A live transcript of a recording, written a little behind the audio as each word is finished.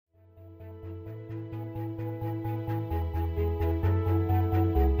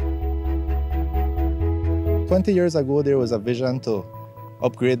20 years ago, there was a vision to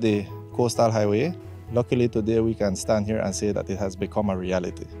upgrade the coastal highway. Luckily today we can stand here and say that it has become a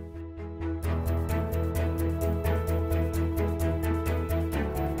reality.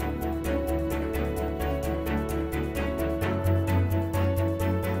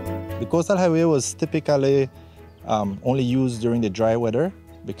 The coastal highway was typically only used during the dry weather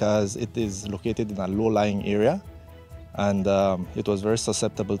because it is located in a low-lying area and it was very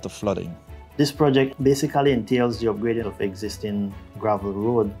susceptible to flooding. This project basically entails the upgrading of existing gravel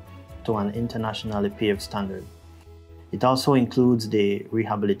road to an internationally paved standard. It also includes the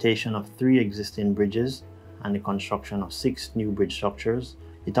rehabilitation of 3 existing bridges and the construction of 6 new bridge structures.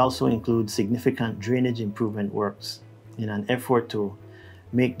 It also includes significant drainage improvement works in an effort to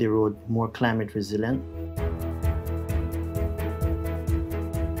make the road more climate resilient.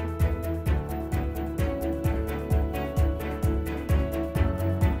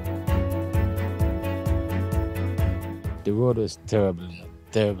 The road was terrible,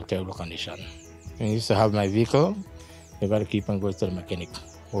 terrible condition. When I used to have my vehicle, you got to keep on going to the mechanic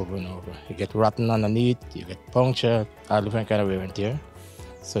over and over. You get rotten underneath, you get punctured, all different kind of wear and tear.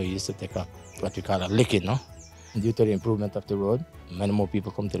 So you used to take up what we call a licking, no? Due to the improvement of the road, many more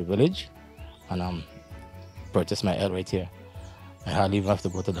people come to the village and purchase my L right here. I hardly even have to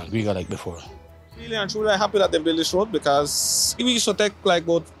go to Langriga like before. Really and truly happy that they built this road because it used to take like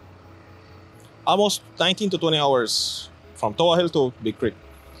about almost 19 to 20 hours from Tower Hill to Big Creek.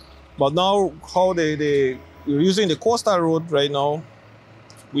 But now how we're using the coastal road right now,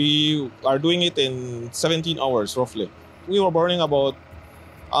 we are doing it in 17 hours roughly. We were burning about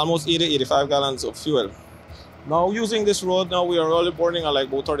almost 80-85 gallons of fuel. Now using this road, now we are only burning like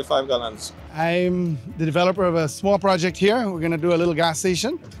about 35 gallons. I'm the developer of a small project here. We're going to do a little gas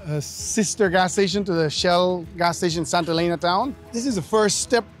station, a sister gas station to the Shell gas station Santa Elena town. This is the first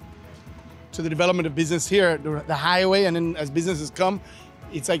step to the development of business here, the highway, and then as businesses come,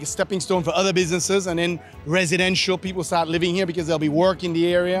 it's like a stepping stone for other businesses, and then residential people start living here because there'll be work in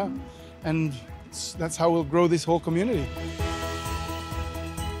the area, and that's how we'll grow this whole community.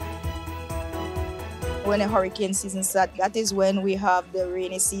 When the hurricane season starts, that is when we have the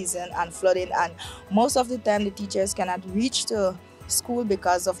rainy season and flooding, and most of the time the teachers cannot reach to school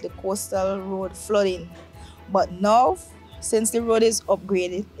because of the coastal road flooding. But now, since the road is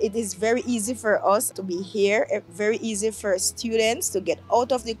upgraded, it is very easy for us to be here, very easy for students to get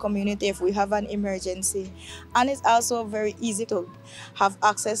out of the community if we have an emergency. And it's also very easy to have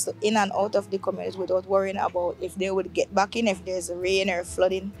access to in and out of the community without worrying about if they would get back in if there's rain or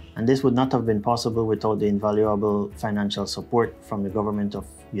flooding. And this would not have been possible without the invaluable financial support from the government of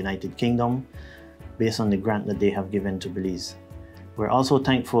United Kingdom based on the grant that they have given to Belize. We're also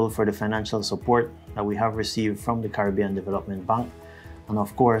thankful for the financial support that we have received from the Caribbean Development Bank and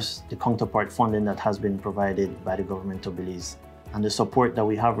of course the counterpart funding that has been provided by the government of Belize, and the support that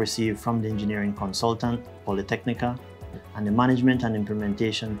we have received from the engineering consultant, Polytechnica, and the management and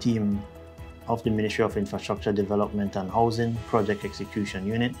implementation team of the Ministry of Infrastructure Development and Housing Project Execution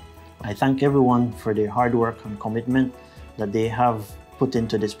Unit. I thank everyone for their hard work and commitment that they have put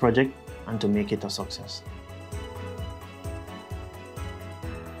into this project and to make it a success.